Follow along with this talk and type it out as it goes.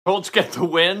Colts get the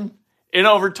win in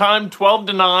overtime,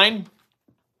 12-9.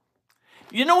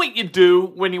 You know what you do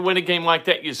when you win a game like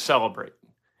that? You celebrate.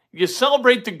 You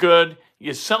celebrate the good,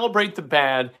 you celebrate the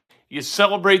bad, you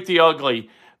celebrate the ugly,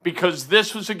 because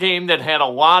this was a game that had a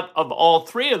lot of all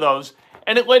three of those,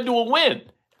 and it led to a win.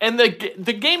 And the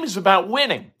game is about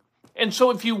winning. And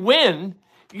so if you win,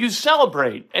 you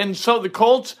celebrate. And so the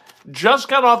Colts just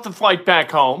got off the flight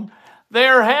back home.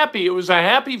 They're happy. It was a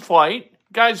happy flight.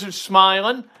 Guys are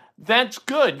smiling. That's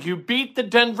good. You beat the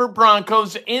Denver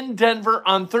Broncos in Denver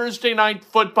on Thursday Night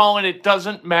Football, and it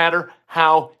doesn't matter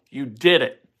how you did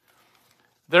it.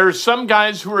 There are some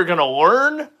guys who are going to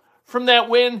learn from that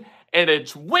win, and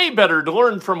it's way better to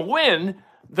learn from a win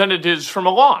than it is from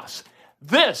a loss.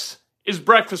 This is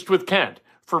Breakfast with Kent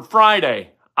for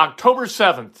Friday, October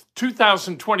 7th,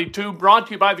 2022, brought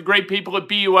to you by the great people at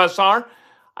BUSR.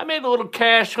 I made a little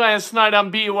cash last night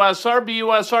on BUSR,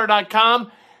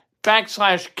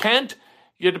 BUSR.com/Kent.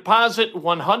 You deposit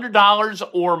 $100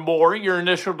 or more, your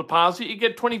initial deposit, you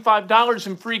get $25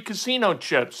 in free casino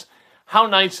chips. How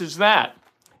nice is that?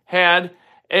 Had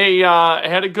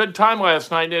a good time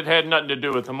last night. It had nothing to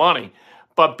do with the money.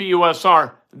 But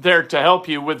BUSR, there to help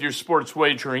you with your sports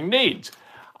wagering needs.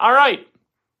 All right.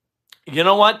 You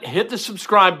know what? Hit the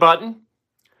subscribe button.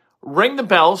 Ring the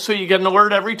bell so you get an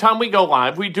alert every time we go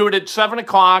live. We do it at 7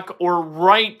 o'clock or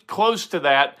right close to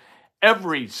that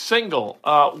every single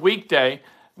weekday.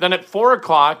 Then at 4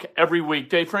 o'clock every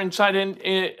weekday for Inside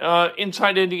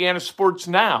Indiana Sports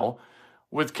Now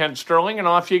with Ken Sterling, and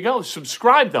off you go.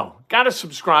 Subscribe, though. Got to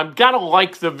subscribe. Got to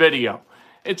like the video.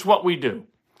 It's what we do.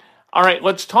 All right,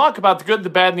 let's talk about the good, the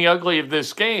bad, and the ugly of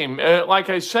this game. Like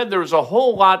I said, there was a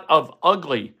whole lot of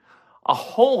ugly. A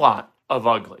whole lot of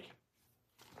ugly.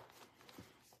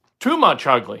 Too much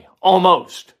ugly.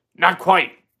 Almost. Not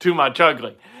quite too much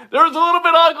ugly. There was a little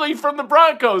bit ugly from the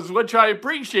Broncos, which I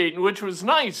appreciate and which was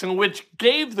nice and which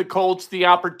gave the Colts the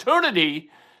opportunity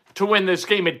to win this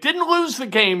game. It didn't lose the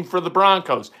game for the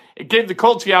Broncos. It gave the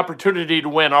Colts the opportunity to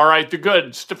win. All right, the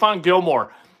good. Stephon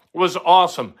Gilmore was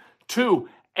awesome. 2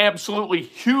 absolutely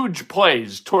huge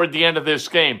plays toward the end of this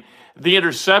game. The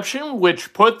interception,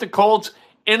 which put the Colts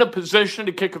in a position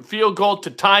to kick a field goal to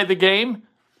tie the game.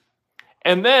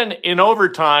 And then in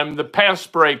overtime, the pass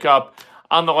breakup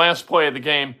on the last play of the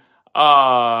game,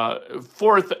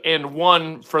 4th and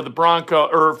 1 for the Broncos,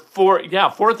 or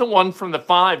 4th and 1 from the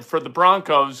 5 for the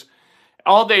Broncos.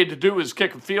 All they had to do was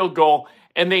kick a field goal,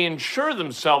 and they ensure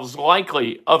themselves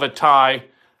likely of a tie.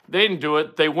 They didn't do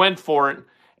it. They went for it,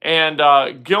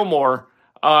 and Gilmore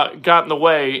got in the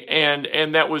way,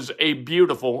 and that was a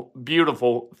beautiful,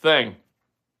 beautiful thing.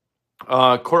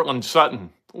 Cortland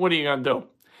Sutton, what are you going to do?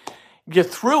 You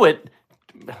threw it.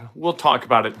 We'll talk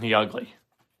about it in the ugly.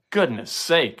 Goodness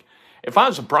sake. If I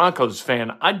was a Broncos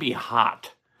fan, I'd be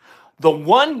hot. The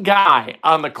one guy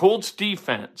on the Colts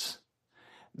defense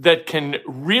that can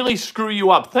really screw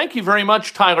you up. Thank you very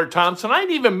much, Tyler Thompson. I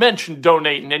didn't even mention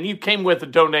donating, and you came with a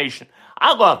donation.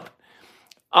 I love it.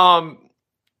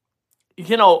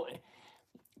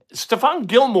 Stephon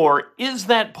Gilmore is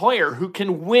that player who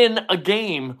can win a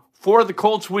game for the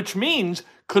Colts, which means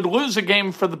could lose a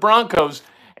game for the Broncos,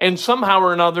 and somehow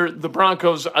or another, the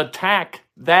Broncos attack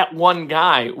that one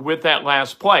guy with that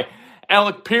last play.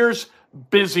 Alec Pierce,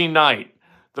 busy night.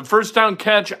 The first down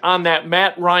catch on that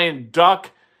Matt Ryan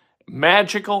duck,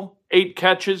 magical. 8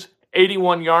 catches,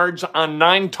 81 yards on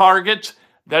 9 targets.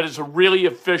 That is a really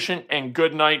efficient and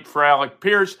good night for Alec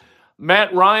Pierce.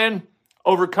 Matt Ryan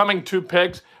overcoming 2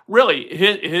 picks. Really,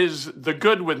 the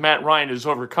good with Matt Ryan is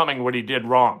overcoming what he did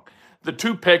wrong. The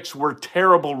 2 picks were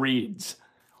terrible reads.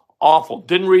 Awful.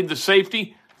 Didn't read the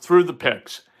safety, threw the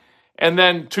picks. And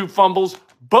then 2 fumbles,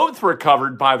 both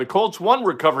recovered by the Colts, 1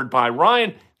 recovered by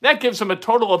Ryan. That gives them a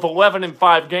total of 11 in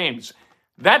 5 games.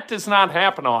 That does not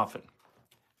happen often.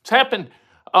 It's happened,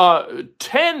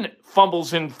 10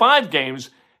 fumbles in 5 games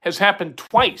has happened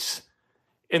twice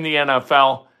in the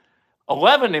NFL.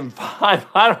 11 in 5,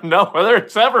 I don't know whether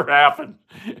it's ever happened.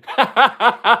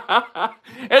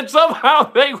 And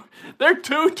somehow they're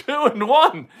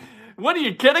 2-2-1. What are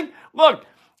you kidding? Look,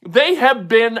 they have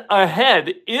been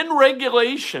ahead in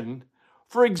regulation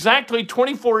for exactly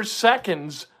 24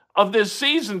 seconds of this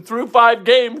season through 5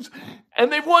 games,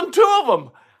 and they've won 2 of them.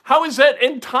 How is that?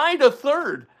 And tied a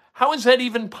third. How is that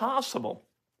even possible?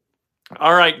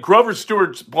 All right, Grover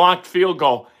Stewart's blocked field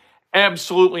goal,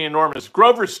 absolutely enormous.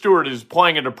 Grover Stewart is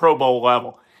playing at a Pro Bowl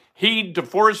level. He,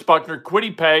 DeForest Buckner,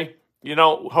 Kwity Paye,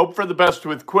 hope for the best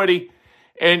with Kwity,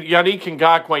 and Yannick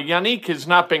Ngakoue. Yannick has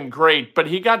not been great, but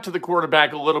he got to the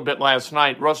quarterback a little bit last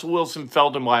night. Russell Wilson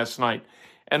felled him last night,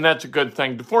 and that's a good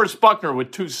thing. DeForest Buckner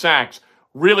with 2 sacks,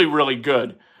 really, really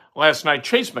good last night.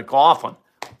 Chase McLaughlin.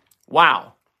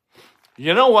 Wow.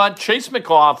 You know what? Chase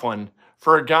McLaughlin,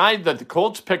 for a guy that the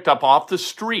Colts picked up off the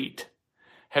street,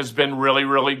 has been really,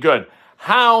 really good.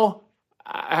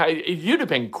 You'd have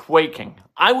been quaking.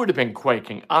 I would have been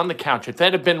quaking on the couch. If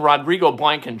that had been Rodrigo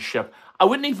Blankenship, I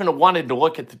wouldn't even have wanted to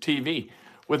look at the TV.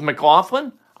 With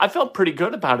McLaughlin, I felt pretty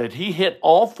good about it. He hit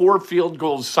all 4 field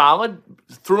goals solid,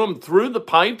 threw them through the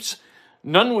pipes.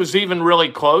 None was even really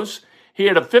close. He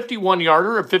had a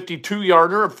 51-yarder, a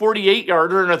 52-yarder, a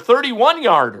 48-yarder, and a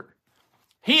 31-yarder.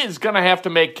 He is going to have to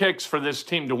make kicks for this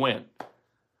team to win.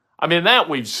 I mean, that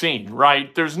we've seen,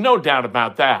 right? There's no doubt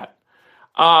about that.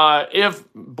 If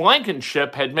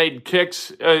Blankenship had made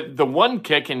kicks, the one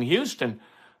kick in Houston,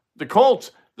 the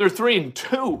Colts, they're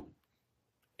 3-2,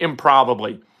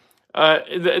 improbably.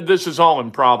 This is all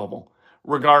improbable,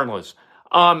 regardless.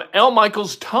 L.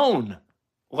 Michaels' tone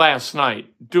last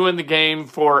night, doing the game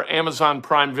for Amazon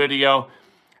Prime Video,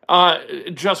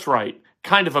 just right.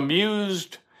 Kind of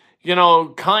amused,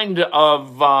 kind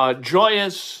of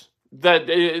joyous that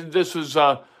this was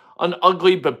an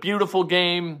ugly but beautiful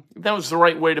game. That was the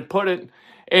right way to put it.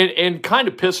 And kind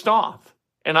of pissed off.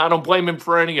 And I don't blame him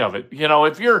for any of it.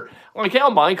 If you're like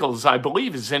Al Michaels, I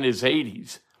believe is in his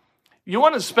 80s. You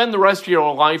want to spend the rest of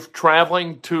your life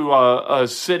traveling to a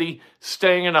city,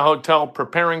 staying in a hotel,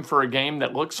 preparing for a game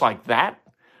that looks like that?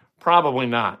 Probably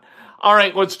not. All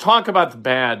right, let's talk about the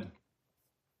bad.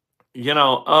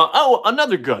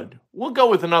 Another good. We'll go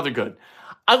with another good.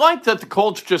 I like that the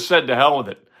Colts just said to hell with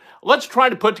it. Let's try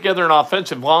to put together an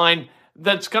offensive line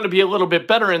that's going to be a little bit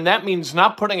better, and that means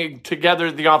not putting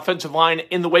together the offensive line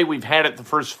in the way we've had it the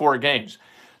first 4 games.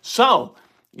 So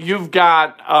you've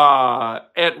got,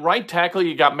 at right tackle,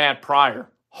 you got Matt Pryor.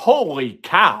 Holy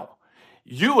cow.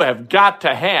 You have got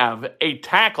to have a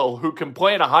tackle who can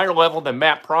play at a higher level than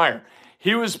Matt Pryor.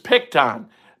 He was picked on.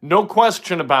 No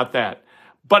question about that.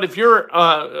 But if you're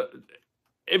a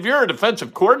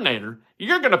defensive coordinator,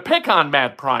 you're going to pick on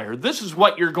Matt Pryor. This is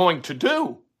what you're going to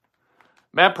do.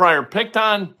 Matt Pryor picked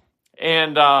on,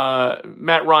 and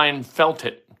Matt Ryan felt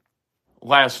it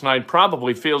last night.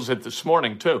 Probably feels it this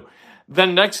morning, too.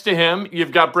 Then next to him,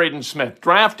 you've got Braden Smith,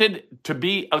 drafted to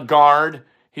be a guard.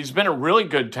 He's been a really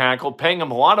good tackle, paying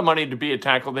him a lot of money to be a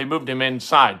tackle. They moved him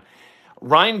inside.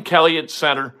 Ryan Kelly at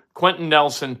center, Quentin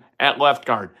Nelson at left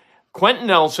guard. Quentin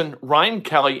Nelson, Ryan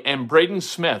Kelly, and Braden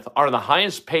Smith are the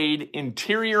highest paid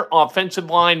interior offensive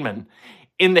linemen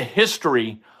in the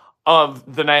history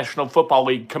of the National Football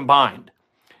League combined.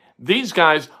 These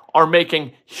guys are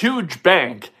making huge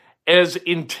bank as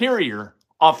interior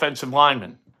offensive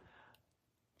linemen.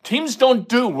 Teams don't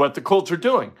do what the Colts are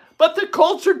doing, but the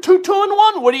Colts are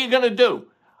 2-1. What are you going to do?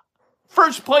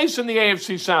 First place in the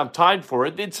AFC South, tied for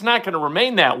it. It's not going to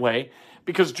remain that way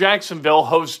because Jacksonville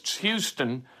hosts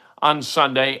Houston on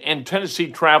Sunday, and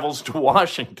Tennessee travels to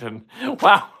Washington.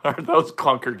 Wow, are those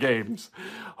clunker games.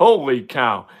 Holy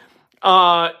cow.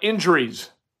 Injuries,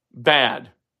 bad.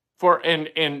 And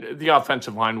the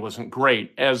offensive line wasn't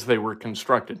great as they were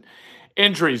constructed.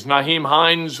 Injuries, Nyheim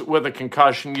Hines with a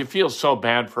concussion. You feel so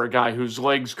bad for a guy whose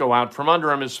legs go out from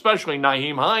under him, especially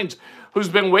Nyheim Hines, who's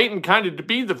been waiting kind of to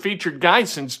be the featured guy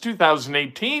since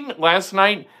 2018. Last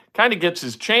night kind of gets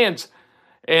his chance.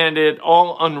 And it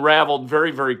all unraveled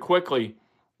very, very quickly.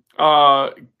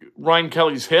 Ryan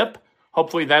Kelly's hip,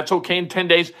 hopefully that's okay in 10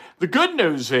 days. The good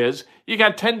news is you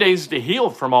got 10 days to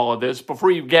heal from all of this before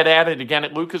you get at it again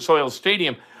at Lucas Oil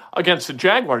Stadium against the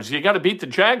Jaguars. You got to beat the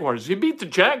Jaguars. You beat the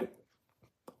Jaguars.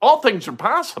 All things are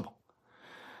possible.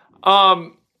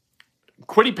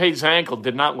 Kwity Paye's ankle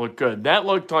did not look good. That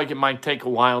looked like it might take a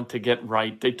while to get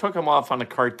right. They took him off on a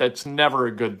cart. That's never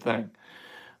a good thing.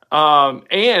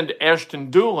 And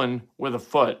Ashton Doolin with a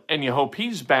foot. And you hope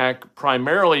he's back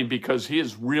primarily because he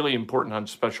is really important on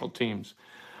special teams.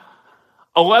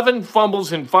 11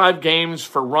 fumbles in 5 games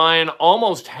for Ryan,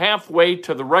 almost halfway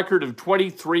to the record of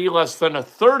 23, less than a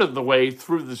third of the way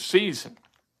through the season.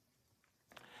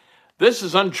 This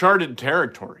is uncharted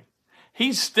territory.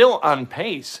 He's still on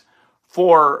pace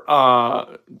for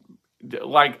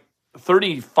like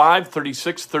 35,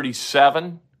 36,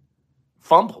 37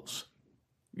 fumbles.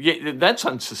 Yeah, that's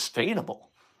unsustainable.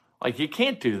 Like, you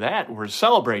can't do that. We're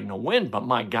celebrating a win, but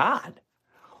my God,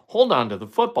 hold on to the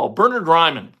football. Bernard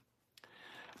Ryman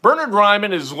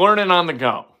is learning on the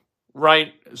go,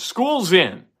 right? School's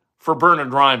in for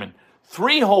Bernard Ryman.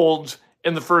 3 holds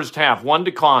in the first half, 1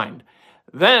 declined.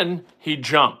 Then he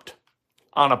jumped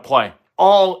on a play,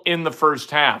 all in the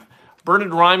first half.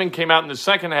 Bernard Ryman came out in the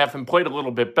second half and played a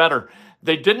little bit better.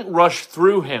 They didn't rush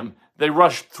through him. They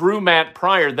rushed through Matt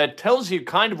Pryor. That tells you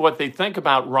kind of what they think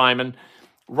about Ryman.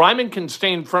 Ryman can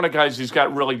stay in front of guys. He's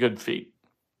got really good feet.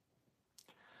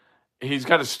 he's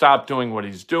got to stop doing what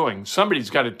he's doing. Somebody's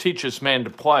got to teach this man to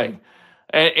play.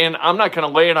 And I'm not going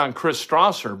to lay it on Chris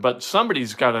Strasser, but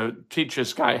somebody's got to teach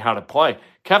this guy how to play.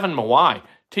 Kevin Mawai,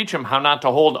 teach him how not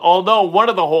to hold. Although one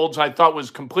of the holds I thought was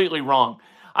completely wrong.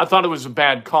 I thought it was a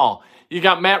bad call. You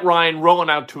got Matt Ryan rolling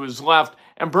out to his left,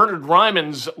 and Bernard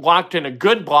Ryman's locked in a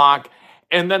good block,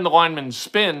 and then the lineman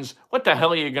spins. What the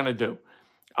hell are you going to do?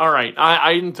 All right,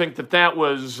 I didn't think that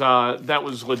was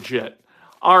legit.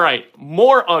 All right,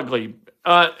 more ugly.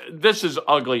 This is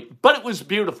ugly, but it was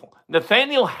beautiful.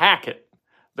 Nathaniel Hackett,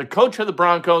 the coach of the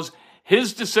Broncos,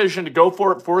 his decision to go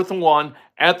for it 4th and 1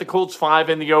 at the Colts 5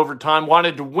 in the overtime,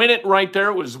 wanted to win it right there.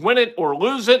 It was win it or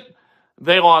lose it.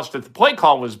 They lost it. The play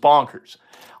call was bonkers.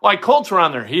 Like, Colts are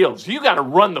on their heels. You got to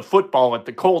run the football at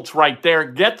the Colts right there,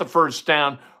 get the first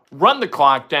down, run the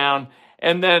clock down,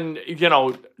 and then,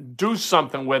 do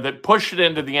something with it, push it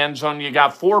into the end zone. You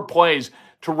got 4 plays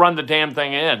to run the damn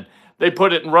thing in. They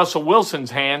put it in Russell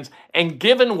Wilson's hands, and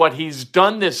given what he's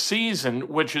done this season,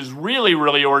 which is really,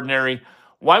 really ordinary,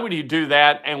 why would you do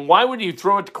that? And why would you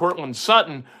throw it to Cortland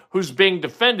Sutton, who's being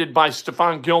defended by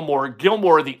Stephon Gilmore?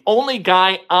 Gilmore, the only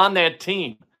guy on that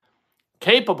team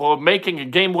capable of making a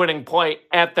game-winning play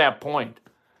at that point.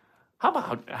 How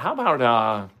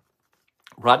about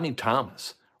Rodney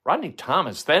Thomas? Rodney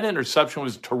Thomas, that interception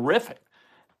was terrific.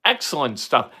 Excellent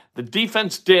stuff. The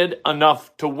defense did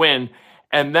enough to win,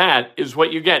 and that is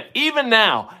what you get. Even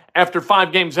now, after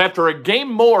 5 games, after a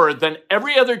game more than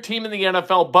every other team in the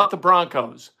NFL but the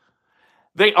Broncos,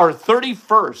 they are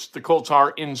 31st, the Colts are,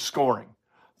 in scoring.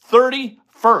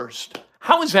 31st.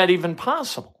 How is that even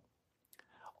possible?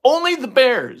 Only the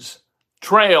Bears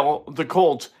trail the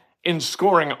Colts in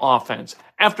scoring offense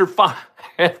after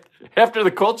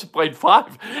the Colts have played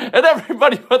 5, and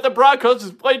everybody but the Broncos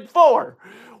has played 4.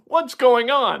 What's going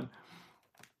on?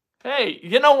 Hey,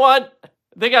 you know what?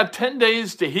 They got 10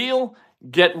 days to heal.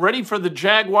 Get ready for the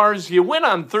Jaguars. You win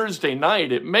on Thursday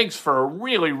night. It makes for a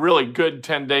really, really good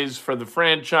 10 days for the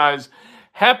franchise.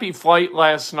 Happy flight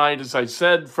last night, as I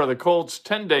said, for the Colts.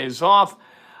 10 days off.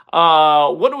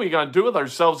 What are we going to do with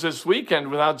ourselves this weekend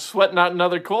without sweating out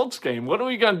another Colts game? What are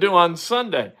we going to do on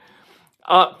Sunday?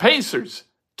 Pacers,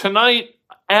 tonight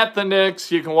at the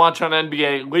Knicks. You can watch on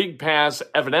NBA League Pass.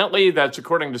 Evidently, that's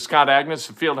according to Scott Agnes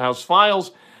of Fieldhouse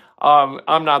Files.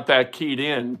 I'm not that keyed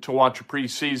in to watch a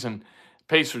preseason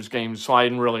Pacers game, so I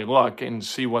didn't really look and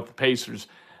see what the Pacers,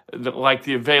 like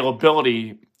the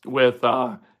availability with,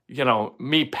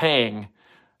 me paying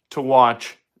to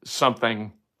watch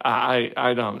something.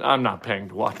 I'm not paying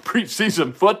to watch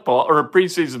preseason football or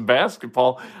preseason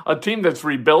basketball. A team that's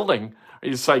rebuilding. Are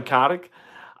you psychotic?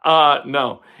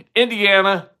 No.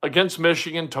 Indiana against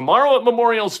Michigan tomorrow at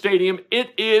Memorial Stadium.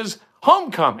 It is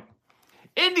homecoming.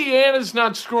 Indiana's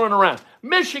not screwing around.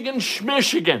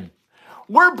 Michigan.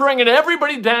 We're bringing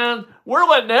everybody down. We're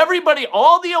letting everybody,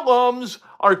 all the alums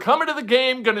are coming to the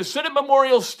game, going to sit at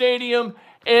Memorial Stadium,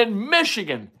 and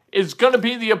Michigan is going to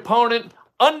be the opponent,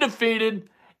 undefeated.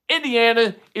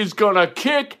 Indiana is going to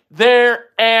kick their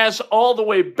ass all the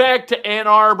way back to Ann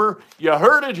Arbor. You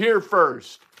heard it here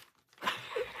first.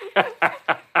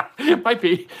 It might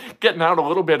be getting out a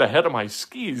little bit ahead of my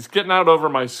skis, getting out over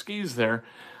my skis there.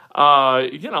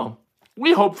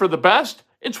 We hope for the best.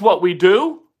 It's what we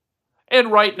do. And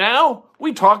right now,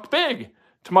 we talked big.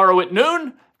 Tomorrow at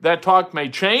noon, that talk may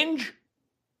change.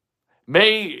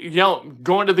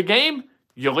 Go into the game,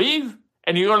 you leave,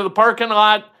 and you go to the parking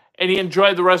lot, and you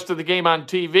enjoy the rest of the game on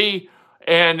TV,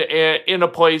 and in a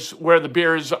place where the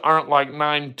beers aren't like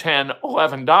 $9, $10,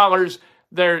 $11.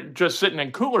 They're just sitting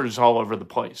in coolers all over the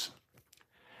place.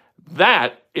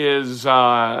 That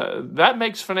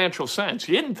makes financial sense.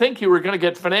 You didn't think you were going to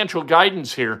get financial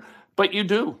guidance here, but you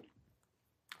do.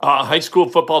 High school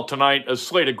football tonight, a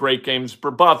slate of great games.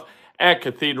 Brebeuf at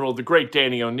Cathedral, the great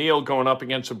Danny O'Neill going up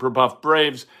against the Brebeuf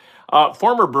Braves.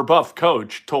 Former Brebeuf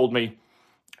coach told me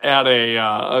at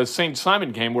a St.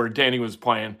 Simon game where Danny was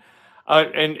playing,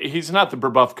 and he's not the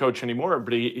Brebeuf coach anymore,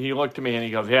 but he looked at me and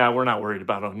he goes, yeah, we're not worried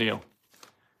about O'Neill.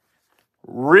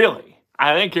 Really?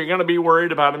 I think you're going to be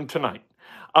worried about him tonight.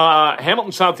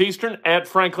 Hamilton Southeastern at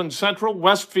Franklin Central,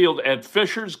 Westfield at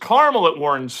Fishers, Carmel at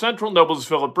Warren Central,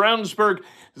 Noblesville at Brownsburg,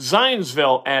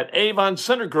 Zionsville at Avon,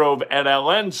 Center Grove at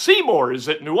LN, Seymour is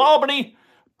at New Albany,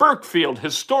 Burkefield,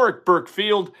 historic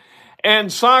Burkefield,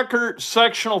 and soccer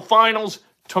sectional finals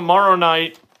tomorrow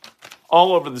night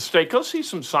all over the state. Go see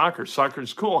some soccer.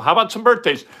 Soccer's cool. How about some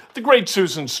birthdays? The great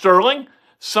Susan Sterling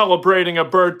celebrating a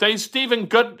birthday. Stephen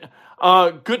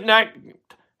Goodnack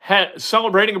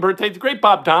celebrating a birthday. The great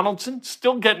Bob Donaldson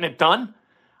still getting it done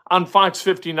on Fox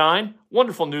 59.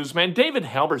 Wonderful newsman. David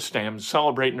Halberstam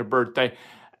celebrating a birthday.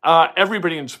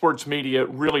 Everybody in sports media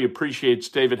really appreciates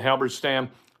David Halberstam.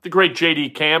 The great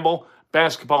J.D. Campbell,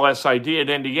 basketball SID at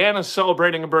Indiana,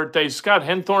 celebrating a birthday. Scott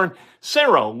Henthorne,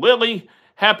 Sarah Lilly,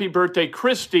 happy birthday.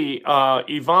 Christy,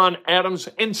 Yvonne Adams,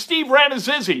 and Steve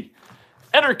Ranazizzi,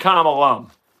 Entercom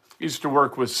alum. Used to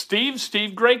work with Steve.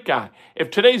 Steve, great guy. If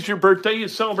today's your birthday, you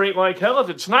celebrate like hell. If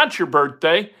it's not your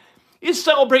birthday, you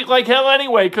celebrate like hell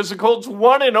anyway, because the Colts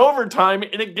won in overtime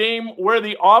in a game where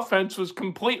the offense was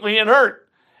completely inert.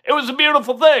 It was a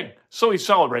beautiful thing, so we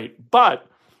celebrate. But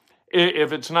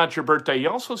if it's not your birthday, you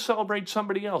also celebrate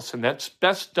somebody else, and that's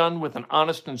best done with an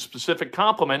honest and specific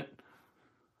compliment.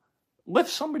 Lift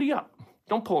somebody up.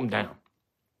 Don't pull them down.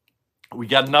 We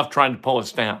got enough trying to pull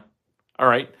us down. All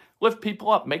right? Lift people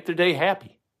up. Make their day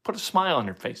happy. Put a smile on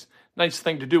their face. Nice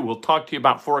thing to do. We'll talk to you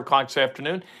about 4 o'clock this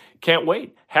afternoon. Can't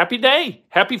wait. Happy day.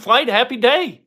 Happy flight. Happy day.